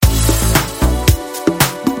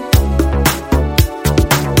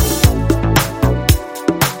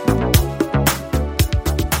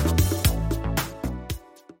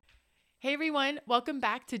everyone. Welcome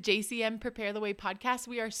back to JCM Prepare the Way podcast.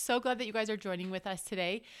 We are so glad that you guys are joining with us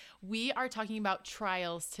today. We are talking about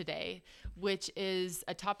trials today, which is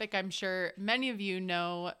a topic I'm sure many of you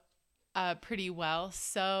know pretty well.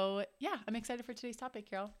 So yeah, I'm excited for today's topic,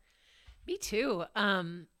 Carol. Me too.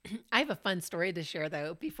 I have a fun story to share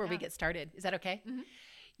though, before we get started. Is that okay? Mm-hmm.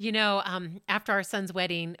 You know, after our son's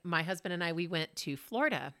wedding, my husband and I, we went to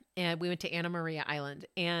Florida and we went to Anna Maria Island.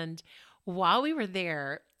 And while we were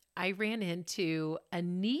there, I ran into a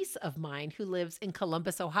niece of mine who lives in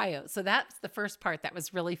Columbus, Ohio. So that's the first part that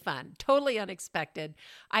was really fun. Totally unexpected.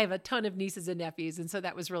 I have a ton of nieces and nephews, and so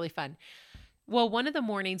that was really fun. Well, one of the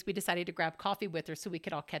mornings we decided to grab coffee with her so we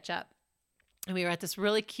could all catch up. And we were at this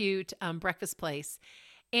really cute breakfast place.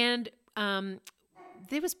 And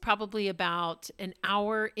it was probably about an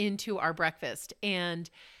hour into our breakfast. And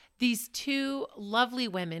these two lovely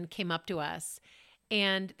women came up to us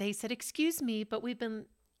and they said, "Excuse me, but we've been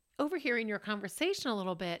overhearing your conversation a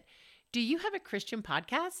little bit. Do you have a Christian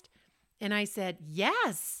podcast?" And I said,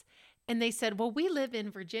 "Yes." And they said, "Well, we live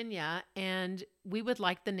in Virginia and we would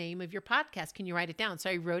like the name of your podcast. Can you write it down?"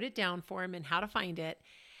 So I wrote it down for them and how to find it.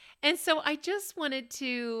 And so I just wanted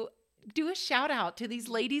to do a shout out to these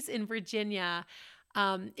ladies in Virginia.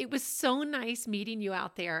 It was so nice meeting you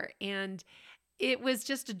out there. And it was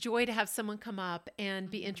just a joy to have someone come up and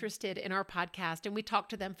be interested in our podcast. And we talked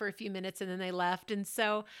to them for a few minutes and then they left. And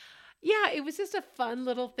so, yeah, it was just a fun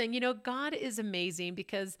little thing. You know, God is amazing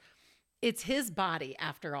because it's his body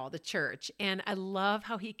after all, the church. And I love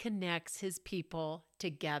how he connects his people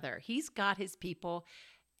together. He's got his people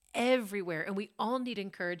everywhere and we all need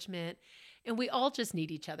encouragement and we all just need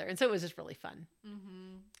each other. And so it was just really fun.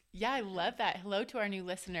 Mm-hmm. Yeah, I love that. Hello to our new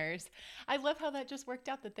listeners. I love how that just worked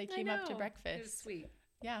out that they came up to breakfast. It was sweet.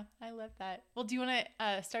 Yeah, I love that. Well, do you want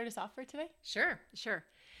to start us off for today? Sure.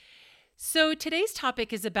 So today's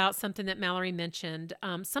topic is about something that Mallory mentioned,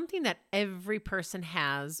 something that every person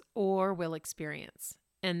has or will experience,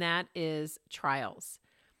 and that is trials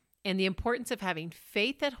and the importance of having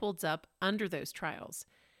faith that holds up under those trials.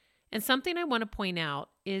 And something I want to point out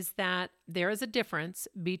is that there is a difference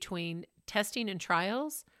between testing and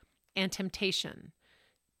trials and temptation,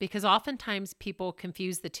 because oftentimes people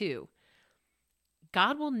confuse the two.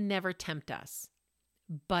 God will never tempt us,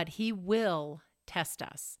 but he will test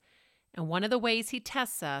us. And one of the ways he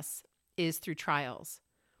tests us is through trials.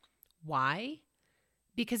 Why?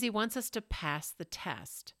 Because he wants us to pass the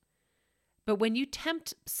test. But when you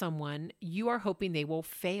tempt someone, you are hoping they will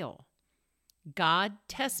fail. God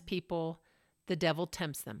tests people, the devil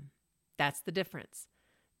tempts them. That's the difference.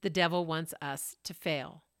 The devil wants us to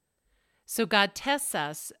fail. So God tests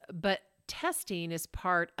us, but testing is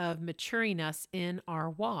part of maturing us in our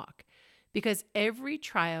walk, because every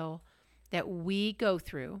trial that we go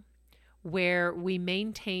through, where we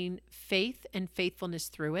maintain faith and faithfulness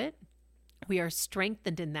through it, we are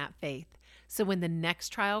strengthened in that faith. So when the next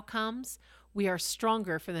trial comes, we are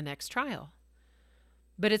stronger for the next trial.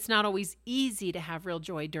 But it's not always easy to have real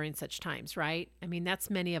joy during such times, right? I mean, that's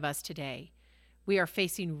many of us today. We are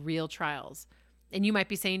facing real trials. And you might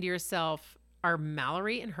be saying to yourself, are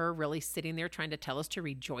Mallory and her really sitting there trying to tell us to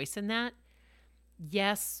rejoice in that?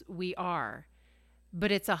 Yes, we are.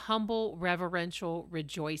 But it's a humble, reverential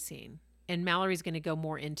rejoicing. And Mallory's going to go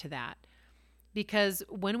more into that. Because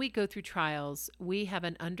when we go through trials, we have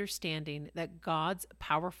an understanding that God's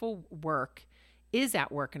powerful work is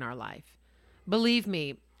at work in our life. Believe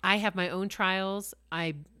me, I have my own trials.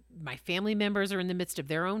 My family members are in the midst of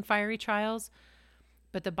their own fiery trials.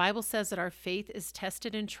 But the Bible says that our faith is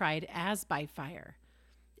tested and tried as by fire.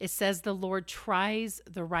 It says the Lord tries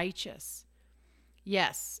the righteous.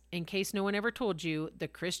 Yes, in case no one ever told you, the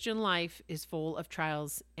Christian life is full of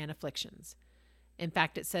trials and afflictions. In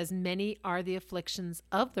fact, it says many are the afflictions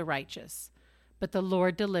of the righteous, but the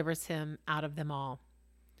Lord delivers him out of them all.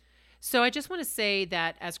 So I just want to say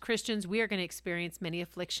that as Christians, we are going to experience many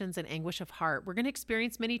afflictions and anguish of heart. We're going to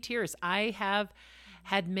experience many tears. I have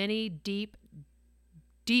had many deep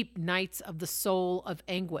nights of the soul of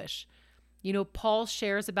anguish. You know, Paul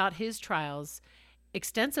shares about his trials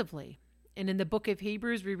extensively. And in the book of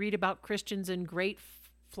Hebrews, we read about Christians in great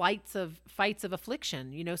fights of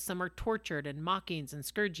affliction. You know, some are tortured and mockings and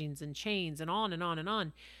scourgings and chains and on and on and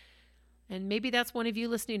on. And maybe that's one of you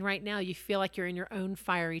listening right now. You feel like you're in your own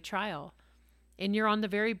fiery trial and you're on the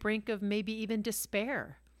very brink of maybe even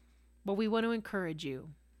despair. Well, we want to encourage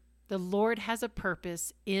you. The Lord has a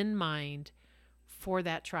purpose in mind for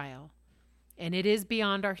that trial. And it is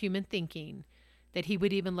beyond our human thinking that he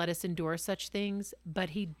would even let us endure such things,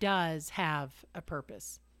 but he does have a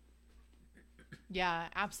purpose. Yeah,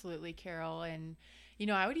 absolutely, Carol. And,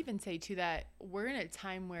 I would even say too that we're in a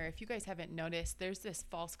time where, if you guys haven't noticed, there's this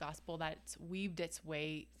false gospel that's weaved its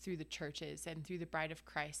way through the churches and through the bride of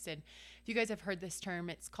Christ. And if you guys have heard this term,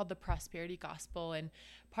 it's called the prosperity gospel. And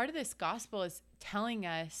part of this gospel is telling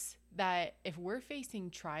us that if we're facing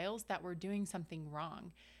trials, that we're doing something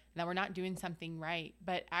wrong, that we're not doing something right.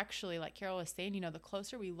 But actually, like Carol was saying, the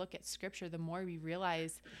closer we look at scripture, the more we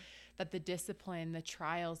realize that the discipline, the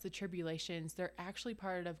trials, the tribulations, they're actually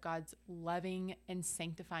part of God's loving and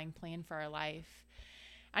sanctifying plan for our life.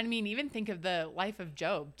 I mean, even think of the life of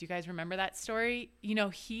Job. Do you guys remember that story?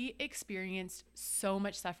 He experienced so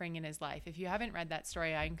much suffering in his life. If you haven't read that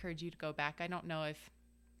story, I encourage you to go back. I don't know if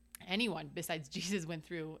anyone besides Jesus went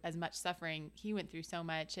through as much suffering. He went through so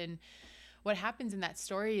much. And what happens in that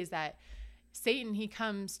story is that Satan, he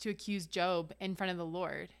comes to accuse Job in front of the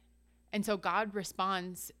Lord. And so God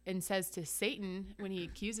responds and says to Satan, when he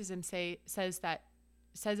accuses him, says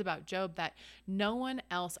about Job that no one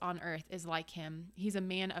else on earth is like him. He's a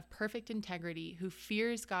man of perfect integrity who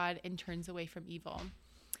fears God and turns away from evil.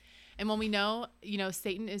 And when we know,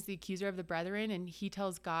 Satan is the accuser of the brethren, and he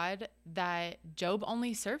tells God that Job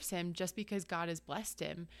only serves him just because God has blessed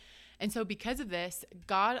him. And so because of this,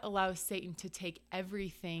 God allows Satan to take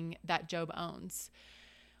everything that Job owns.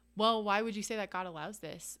 Well, why would you say that God allows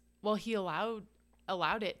this? Well, he allowed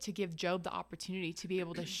it to give Job the opportunity to be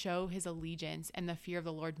able to show his allegiance and the fear of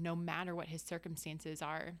the Lord no matter what his circumstances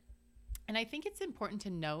are. And I think it's important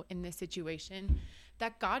to note in this situation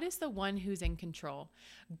that God is the one who's in control.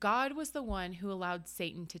 God was the one who allowed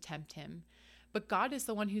Satan to tempt him, but God is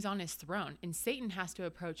the one who's on his throne, and Satan has to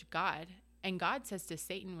approach God. And God says to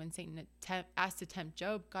Satan, when Satan asked to tempt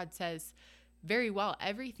Job, God says, "Very well,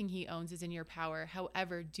 everything he owns is in your power.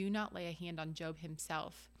 However, do not lay a hand on Job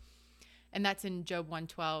himself." And that's in Job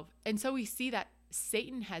 1:12. And so we see that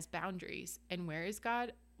Satan has boundaries. And where is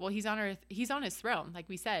God? Well, he's on earth. He's on his throne, like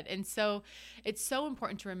we said. And so it's so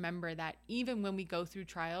important to remember that even when we go through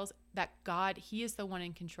trials, that God, he is the one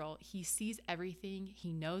in control. He sees everything.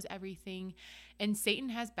 He knows everything. And Satan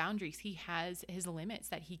has boundaries. He has his limits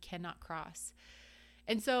that he cannot cross.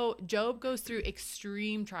 And so Job goes through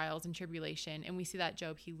extreme trials and tribulation. And we see that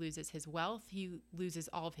Job, he loses his wealth. He loses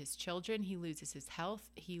all of his children. He loses his health.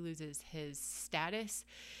 He loses his status.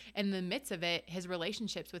 In the midst of it, his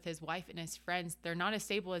relationships with his wife and his friends, they're not as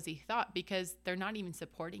stable as he thought because they're not even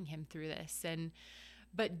supporting him through this.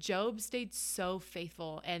 But Job stayed so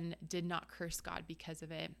faithful and did not curse God because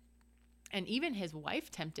of it. And even his wife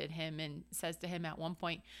tempted him and says to him at one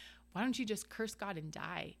point, "Why don't you just curse God and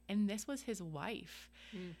die?" And this was his wife.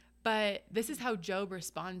 But this is how Job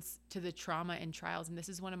responds to the trauma and trials. And this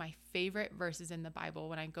is one of my favorite verses in the Bible.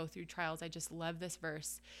 When I go through trials, I just love this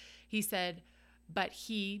verse. He said, "But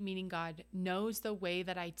he," meaning God, "knows the way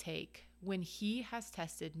that I take. When he has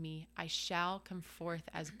tested me, I shall come forth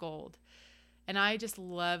as gold." And I just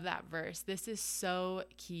love that verse. This is so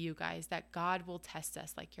key, you guys, that God will test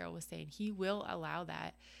us, like Carol was saying. He will allow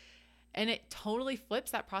that. And it totally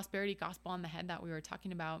flips that prosperity gospel on the head that we were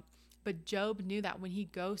talking about. But Job knew that when he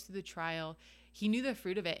goes through the trial, he knew the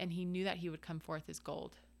fruit of it, and he knew that he would come forth as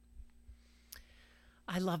gold.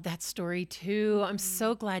 I love that story too. I'm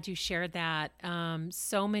so glad you shared that.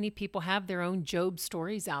 So many people have their own Job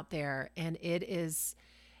stories out there, and it is,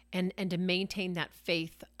 and to maintain that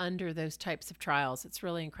faith under those types of trials, it's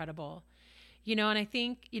really incredible. And I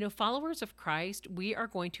think, followers of Christ, we are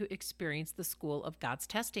going to experience the school of God's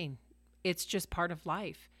testing. It's just part of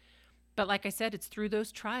life. But like I said, it's through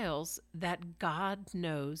those trials that God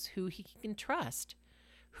knows who he can trust.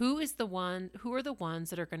 Who are the ones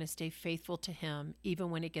that are going to stay faithful to him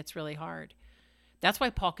even when it gets really hard? That's why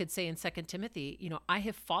Paul could say in 2 Timothy, I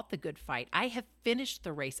have fought the good fight. I have finished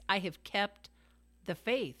the race. I have kept the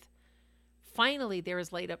faith. Finally, there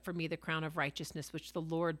is laid up for me the crown of righteousness, which the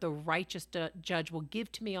Lord, the righteous judge, will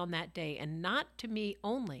give to me on that day, and not to me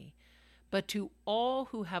only, but to all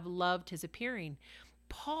who have loved his appearing.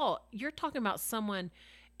 Paul, you're talking about someone,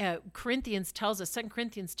 2 Corinthians tells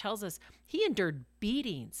us, he endured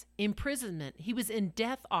beatings, imprisonment. He was in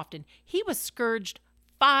death often. He was scourged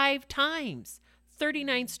 5 times,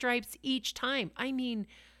 39 stripes each time. I mean,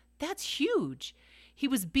 that's huge. He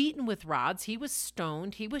was beaten with rods. He was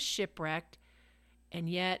stoned. He was shipwrecked. And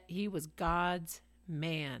yet he was God's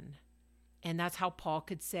man. And that's how Paul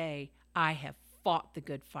could say, I have fought the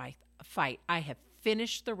good fight. I have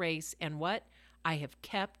finished the race. And what? I have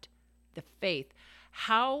kept the faith.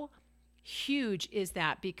 How huge is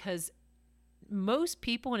that? Because most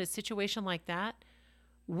people in a situation like that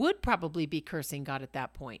would probably be cursing God at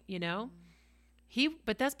that point,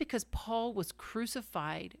 But that's because Paul was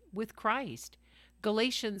crucified with Christ.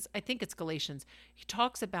 Galatians, I think it's Galatians, he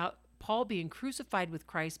talks about Paul being crucified with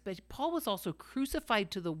Christ, but Paul was also crucified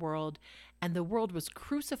to the world, and the world was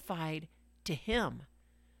crucified to him.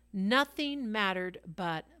 Nothing mattered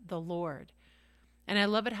but the Lord. And I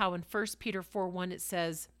love it how in 1 Peter 4:1 it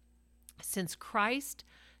says, since Christ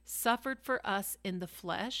suffered for us in the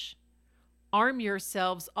flesh, arm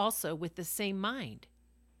yourselves also with the same mind.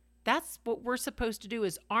 That's what we're supposed to do,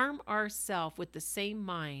 is arm ourselves with the same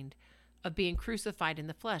mind of being crucified in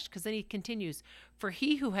the flesh. Because then he continues, for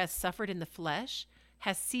he who has suffered in the flesh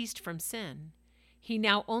has ceased from sin. He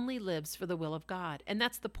now only lives for the will of God. And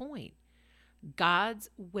that's the point. God's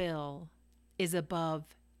will is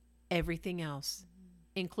above everything else,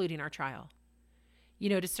 including our trial. You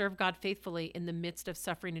know, to serve God faithfully in the midst of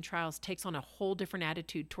suffering and trials takes on a whole different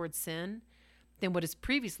attitude towards sin than what is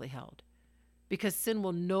previously held, because sin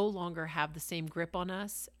will no longer have the same grip on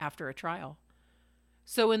us after a trial.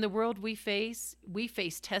 So in the world we face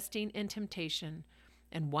testing and temptation,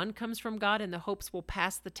 and one comes from God in the hopes we'll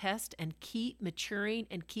pass the test and keep maturing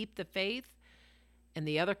and keep the faith, and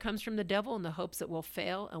the other comes from the devil in the hopes that we'll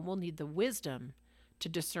fail and we'll need the wisdom to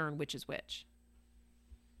discern which is which.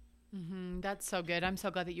 That's so good. I'm so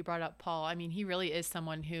glad that you brought up Paul. I mean, he really is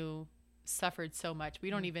someone who suffered so much. We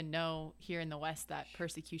don't even know here in the West that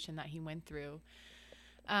persecution that he went through.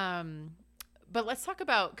 But let's talk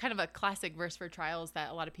about kind of a classic verse for trials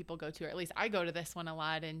that a lot of people go to, or at least I go to this one a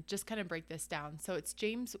lot, and just kind of break this down. So it's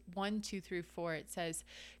James 1:2-4. It says,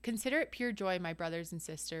 consider it pure joy, my brothers and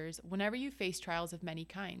sisters, whenever you face trials of many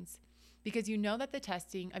kinds, because you know that the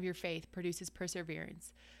testing of your faith produces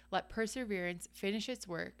perseverance. Let perseverance finish its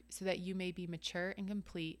work so that you may be mature and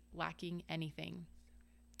complete, lacking anything.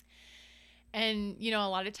 And, you know, a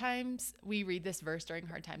lot of times we read this verse during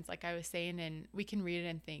hard times, like I was saying, and we can read it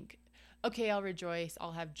and think, okay, I'll rejoice,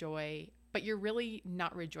 I'll have joy, but you're really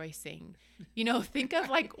not rejoicing. You know, think of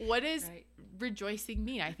like, what does rejoicing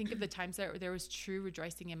mean? I think of the times that there was true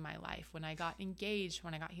rejoicing in my life, when I got engaged,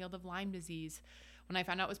 when I got healed of Lyme disease, when I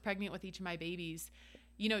found out I was pregnant with each of my babies.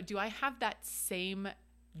 You know, do I have that same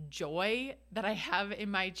joy that I have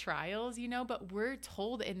in my trials? You know, but we're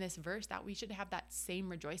told in this verse that we should have that same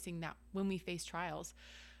rejoicing that when we face trials.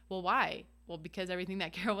 Well, why? Well, because everything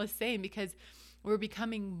that Carol was saying, because we're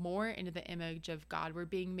becoming more into the image of God. We're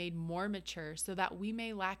being made more mature so that we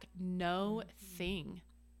may lack no thing.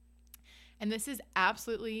 And this is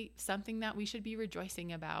absolutely something that we should be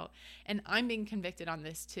rejoicing about. And I'm being convicted on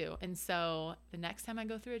this too. And so the next time I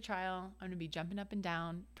go through a trial, I'm going to be jumping up and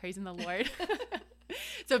down, praising the Lord.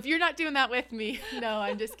 So if you're not doing that with me, no,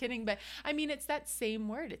 I'm just kidding. But I mean, it's that same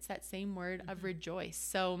word. It's that same word of rejoice.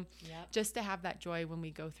 So just to have that joy when we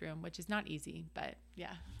go through them, which is not easy, but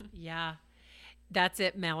yeah. Yeah. That's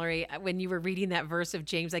it, Mallory. When you were reading that verse of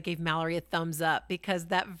James, I gave Mallory a thumbs up, because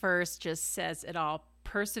that verse just says it all.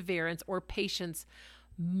 Perseverance or patience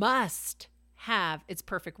must have its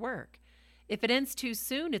perfect work. If it ends too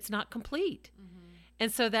soon, it's not complete.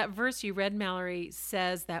 And so that verse you read, Mallory,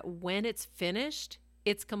 says that when it's finished,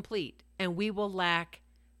 it's complete, and we will lack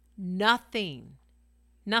nothing.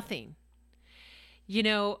 Nothing. You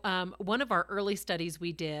know, one of our early studies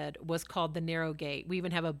we did was called The Narrow Gate. We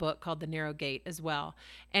even have a book called The Narrow Gate as well.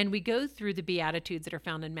 And we go through the Beatitudes that are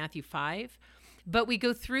found in Matthew 5, but we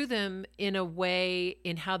go through them in a way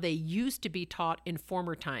in how they used to be taught in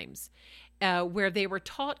former times, where they were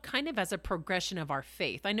taught kind of as a progression of our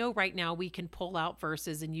faith. I know right now we can pull out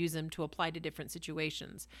verses and use them to apply to different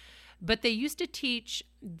situations, but they used to teach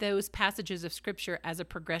those passages of scripture as a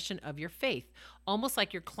progression of your faith, almost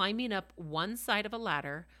like you're climbing up one side of a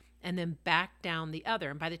ladder and then back down the other.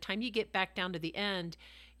 And by the time you get back down to the end,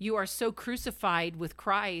 you are so crucified with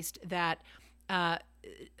Christ that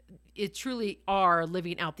it truly are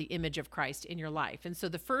living out the image of Christ in your life. And so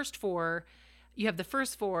the first four, you have the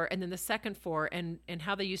first four, and then the second four, and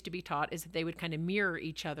how they used to be taught is that they would kind of mirror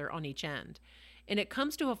each other on each end. And it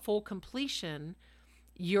comes to a full completion.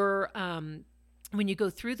 When you go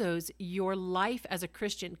through those, your life as a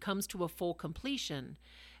Christian comes to a full completion,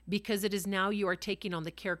 because it is now you are taking on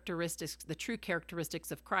the characteristics, the true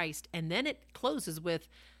characteristics of Christ. And then it closes with,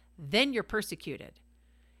 then you're persecuted.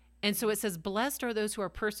 And so it says, blessed are those who are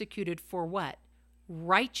persecuted for what?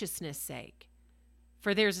 Righteousness' sake,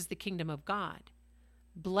 for theirs is the kingdom of God.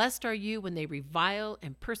 Blessed are you when they revile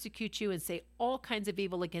and persecute you and say all kinds of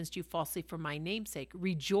evil against you falsely for my name's sake.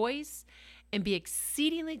 Rejoice and be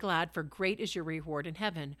exceedingly glad, for great is your reward in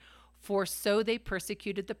heaven. For so they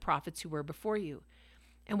persecuted the prophets who were before you.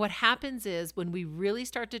 And what happens is when we really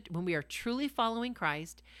when we are truly following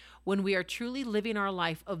Christ, when we are truly living our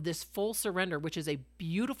life of this full surrender, which is a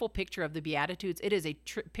beautiful picture of the Beatitudes, it is a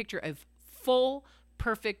picture of full,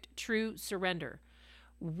 perfect, true surrender.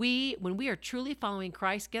 When we are truly following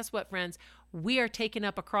Christ, guess what, friends? We are taking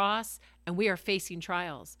up a cross and we are facing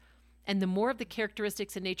trials. And the more of the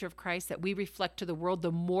characteristics and nature of Christ that we reflect to the world,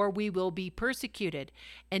 the more we will be persecuted.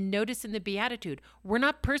 And notice in the Beatitude, we're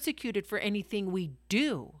not persecuted for anything we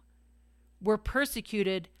do. We're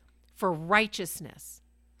persecuted for righteousness,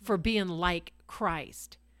 for being like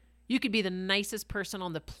Christ. You could be the nicest person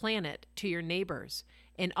on the planet to your neighbors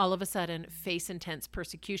and all of a sudden face intense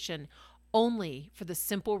persecution only for the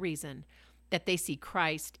simple reason that they see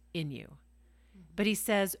Christ in you. But he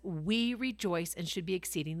says, we rejoice and should be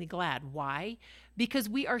exceedingly glad. Why? Because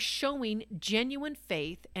we are showing genuine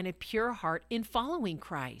faith and a pure heart in following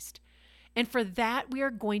Christ. And for that, we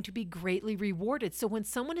are going to be greatly rewarded. So when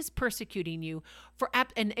someone is persecuting you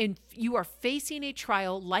and you are facing a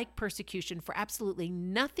trial like persecution for absolutely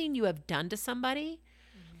nothing you have done to somebody,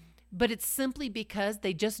 but it's simply because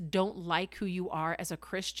they just don't like who you are as a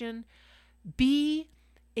Christian, be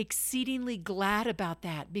exceedingly glad about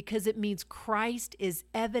that, because it means Christ is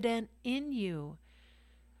evident in you.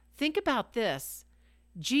 Think about this.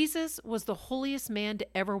 Jesus was the holiest man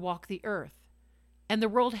to ever walk the earth, and the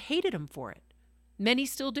world hated him for it. Many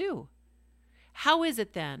still do. How is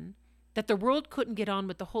it then that the world couldn't get on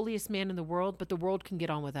with the holiest man in the world, but the world can get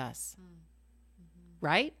on with us?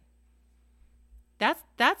 Right?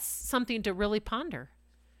 That's something to really ponder.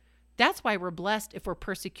 That's why we're blessed if we're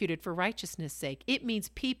persecuted for righteousness' sake. It means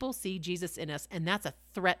people see Jesus in us, and that's a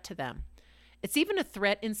threat to them. It's even a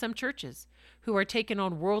threat in some churches who are taking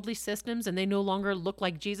on worldly systems and they no longer look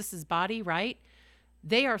like Jesus' body, right?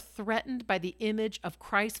 They are threatened by the image of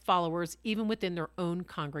Christ's followers even within their own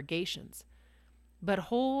congregations. But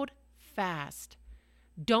hold fast.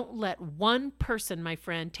 Don't let one person, my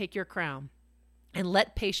friend, take your crown. And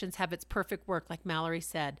let patience have its perfect work, like Mallory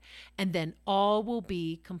said, and then all will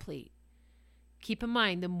be complete. Keep in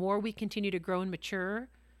mind, the more we continue to grow and mature,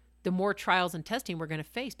 the more trials and testing we're going to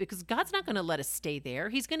face, because God's not going to let us stay there.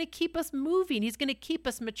 He's going to keep us moving. He's going to keep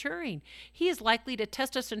us maturing. He is likely to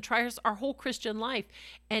test us and try us our whole Christian life.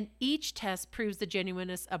 And each test proves the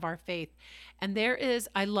genuineness of our faith. And there is,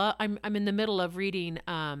 I'm in the middle of reading,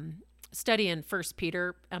 studying 1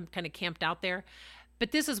 Peter. I'm kind of camped out there.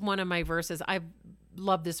 But this is one of my verses. I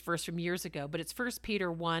love this verse from years ago, but it's 1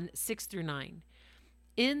 Peter 1, 6-9.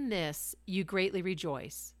 In this you greatly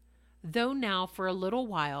rejoice, though now for a little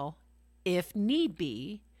while, if need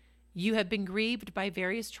be, you have been grieved by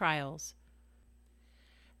various trials,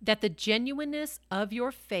 that the genuineness of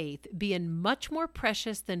your faith, being much more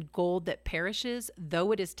precious than gold that perishes,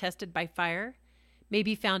 though it is tested by fire, may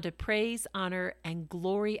be found to praise, honor, and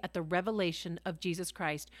glory at the revelation of Jesus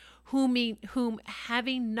Christ, whom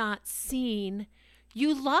having not seen,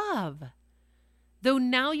 you love. Though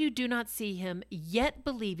now you do not see him, yet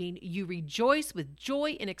believing, you rejoice with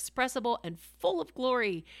joy inexpressible and full of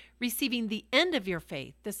glory, receiving the end of your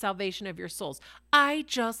faith, the salvation of your souls. I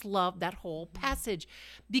just love that whole passage,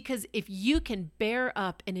 because if you can bear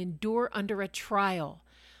up and endure under a trial,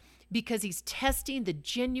 because he's testing the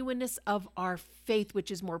genuineness of our faith, which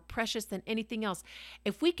is more precious than anything else.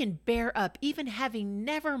 If we can bear up, even having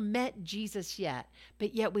never met Jesus yet,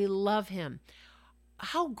 but yet we love him,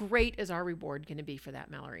 how great is our reward going to be for that,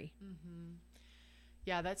 Mallory? Mm-hmm.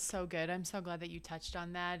 Yeah, that's so good. I'm so glad that you touched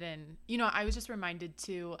on that. And, I was just reminded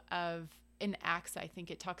too of in Acts, I think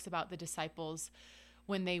it talks about the disciples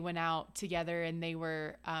when they went out together and they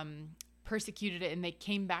were persecuted and they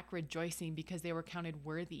came back rejoicing because they were counted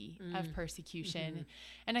worthy of persecution. Mm-hmm.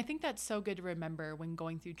 And I think that's so good to remember when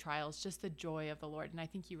going through trials, just the joy of the Lord. And I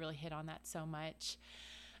think you really hit on that so much.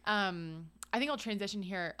 I think I'll transition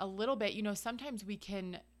here a little bit. Sometimes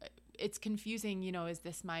it's confusing, is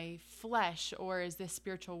this my flesh or is this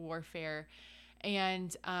spiritual warfare?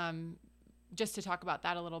 And, just to talk about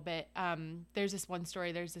that a little bit, there's this one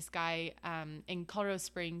story. There's this guy, in Colorado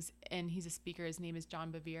Springs, and he's a speaker. His name is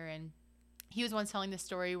John Bevere. And he was once telling this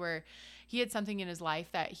story where he had something in his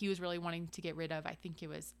life that he was really wanting to get rid of. I think it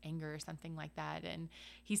was anger or something like that. And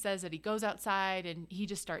he says that he goes outside and he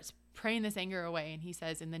just starts praying this anger away. And he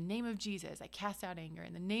says, in the name of Jesus, I cast out anger.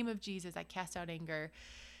 In the name of Jesus, I cast out anger.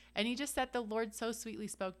 And he just said the Lord so sweetly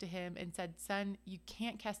spoke to him and said, son, you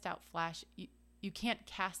can't cast out flesh. You can't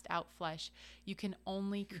cast out flesh. You can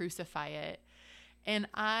only crucify it. And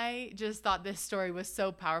I just thought this story was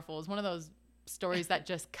so powerful. It was one of those stories that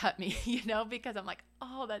just cut me, because I'm like,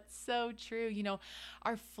 oh, that's so true.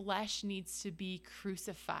 Our flesh needs to be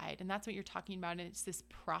crucified. And that's what you're talking about. And it's this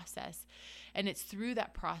process. And it's through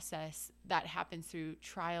that process that happens through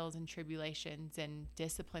trials and tribulations and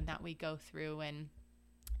discipline that we go through. And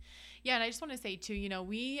yeah, and I just want to say too,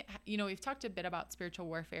 we've talked a bit about spiritual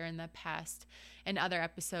warfare in the past and other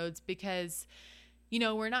episodes, because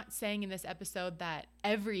we're not saying in this episode that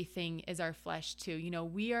everything is our flesh too.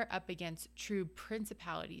 We are up against true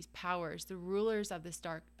principalities, powers, the rulers of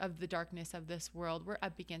the darkness of this world. We're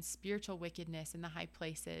up against spiritual wickedness in the high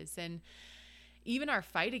places. And even our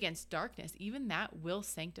fight against darkness, even that will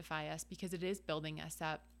sanctify us because it is building us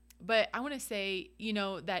up. But I want to say,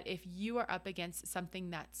 that if you are up against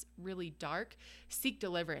something that's really dark, seek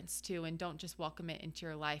deliverance too, and don't just welcome it into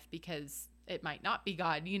your life because it might not be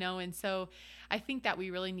God, And so I think that we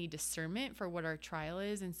really need discernment for what our trial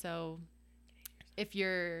is. And so if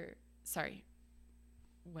you're, sorry,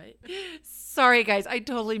 what? Sorry, guys. I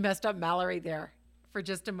totally messed up Mallory there for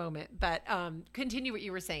just a moment, but continue what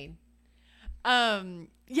you were saying.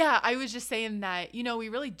 Yeah, I was just saying that, we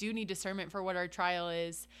really do need discernment for what our trial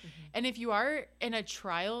is. Mm-hmm. And if you are in a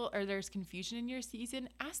trial or there's confusion in your season,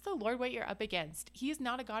 ask the Lord what you're up against. He is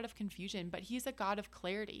not a God of confusion, but he's a God of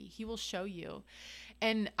clarity. He will show you.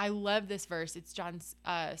 And I love this verse. It's John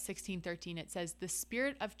 16:13. It says, the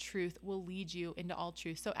Spirit of truth will lead you into all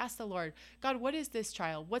truth. So ask the Lord, God, what is this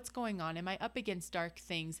trial? What's going on? Am I up against dark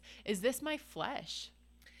things? Is this my flesh?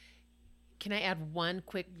 Can I add one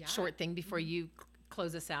quick short thing before you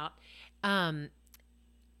close us out?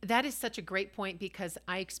 That is such a great point because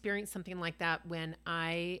I experienced something like that when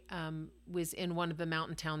I was in one of the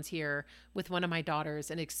mountain towns here with one of my daughters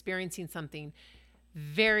and experiencing something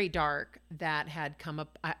very dark that had come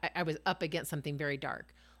up. I was up against something very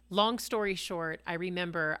dark. Long story short, I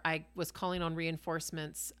remember I was calling on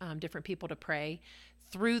reinforcements, different people to pray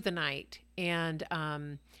through the night. And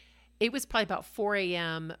it was probably about 4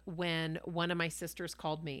 a.m. when one of my sisters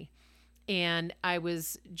called me. And I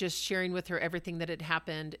was just sharing with her everything that had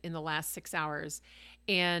happened in the last 6 hours.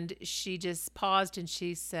 And she just paused and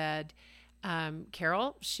she said,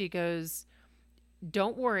 Carol, she goes,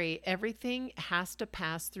 don't worry, everything has to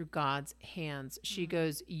pass through God's hands. She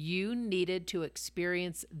goes, you needed to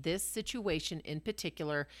experience this situation in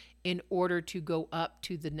particular in order to go up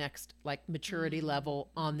to the next maturity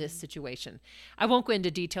level on this situation. I won't go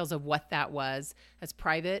into details of what that was. That's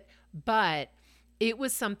private, but it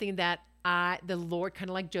was something that the Lord,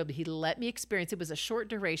 kind of like Job, he let me experience. It was a short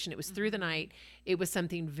duration. It was through the night. It was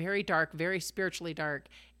something very dark, very spiritually dark.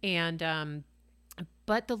 And,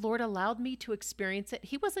 but the Lord allowed me to experience it.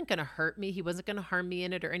 He wasn't going to hurt me. He wasn't going to harm me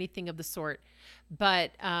in it or anything of the sort,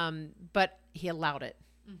 but he allowed it.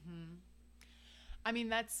 Mm-hmm. I mean,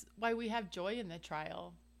 that's why we have joy in the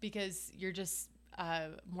trial, because you're just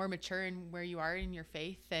more mature in where you are in your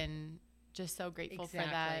faith, and just so grateful for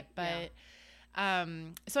that. But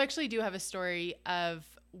so I actually do have a story of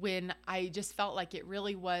when I just felt like it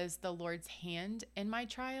really was the Lord's hand in my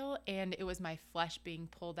trial, and it was my flesh being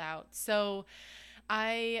pulled out. So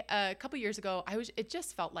a couple years ago, it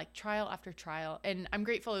just felt like trial after trial, and I'm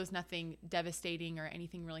grateful it was nothing devastating or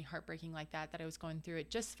anything really heartbreaking like that I was going through. It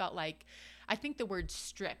just felt like, I think the word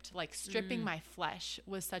stripped, like stripping my flesh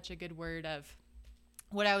was such a good word of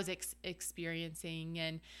what I was experiencing.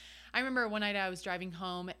 And I remember one night I was driving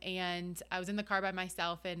home and I was in the car by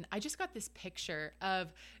myself, and I just got this picture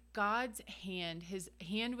of God's hand. His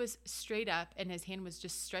hand was straight up and his hand was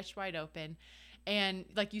just stretched wide open. And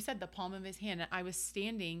like you said, the palm of his hand, and I was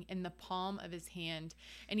standing in the palm of his hand.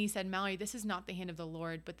 And he said, Mallory, this is not the hand of the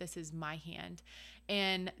Lord, but this is my hand.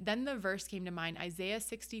 And then the verse came to mind, Isaiah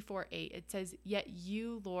 64:8. It says, yet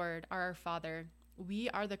you, Lord, are our Father. We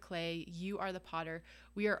are the clay. You are the potter.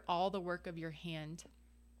 We are all the work of your hand.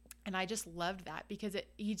 And I just loved that because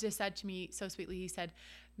he just said to me so sweetly, he said,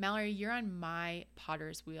 Mallory, you're on my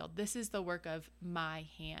potter's wheel. This is the work of my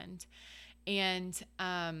hand. And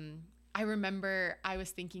I remember I was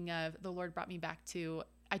thinking of, the Lord brought me back to,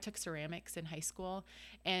 I took ceramics in high school,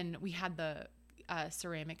 and we had the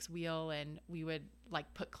ceramics wheel, and we would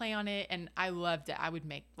put clay on it, and I loved it. I would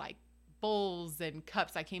make bowls and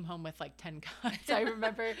cups. I came home with 10 cups. I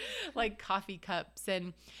remember coffee cups.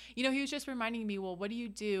 And, he was just reminding me, well, what do you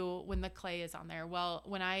do when the clay is on there? Well,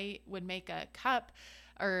 when I would make a cup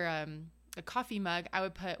or a coffee mug, I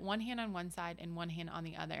would put one hand on one side and one hand on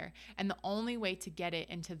the other. And the only way to get it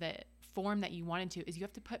into the form that you wanted to is you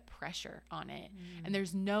have to put pressure on it. And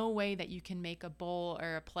there's no way that you can make a bowl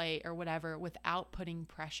or a plate or whatever without putting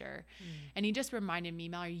pressure. And he just reminded me,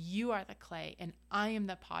 Mallory, you are the clay and I am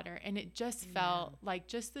the potter. And it just felt like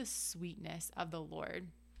just the sweetness of the Lord.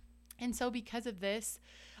 And so because of this,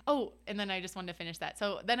 and then I just wanted to finish that.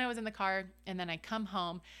 So then I was in the car, and then I come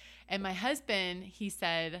home, and my husband, he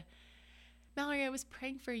said, Mallory, I was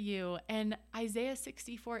praying for you, and Isaiah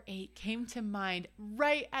 64:8 came to mind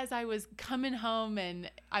right as I was coming home,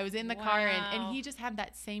 and I was in the car, and he just had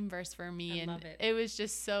that same verse for me. I love it. It was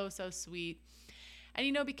just so, so sweet.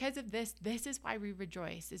 And because of this is why we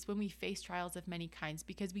rejoice, is when we face trials of many kinds,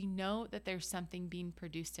 because we know that there's something being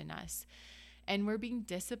produced in us, and we're being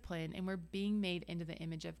disciplined, and we're being made into the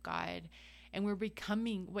image of God, and we're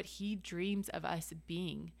becoming what He dreams of us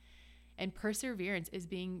being. And perseverance is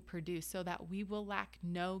being produced so that we will lack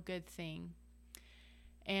no good thing.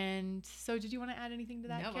 And so did you want to add anything to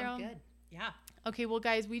that, No, Carol? I'm good. Yeah. Okay, well,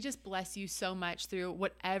 guys, we just bless you so much through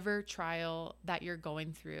whatever trial that you're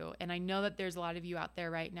going through. And I know that there's a lot of you out there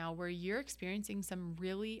right now where you're experiencing some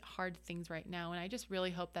really hard things right now. And I just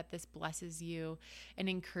really hope that this blesses you and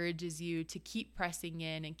encourages you to keep pressing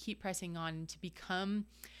in and keep pressing on and to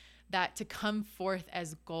come forth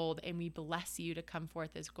as gold. And we bless you to come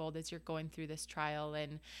forth as gold as you're going through this trial.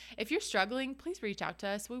 And if you're struggling, please reach out to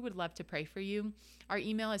us. We would love to pray for you. Our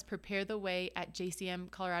email is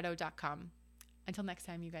preparetheway@jcmcolorado.com. Until next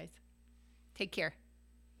time, you guys. Take care.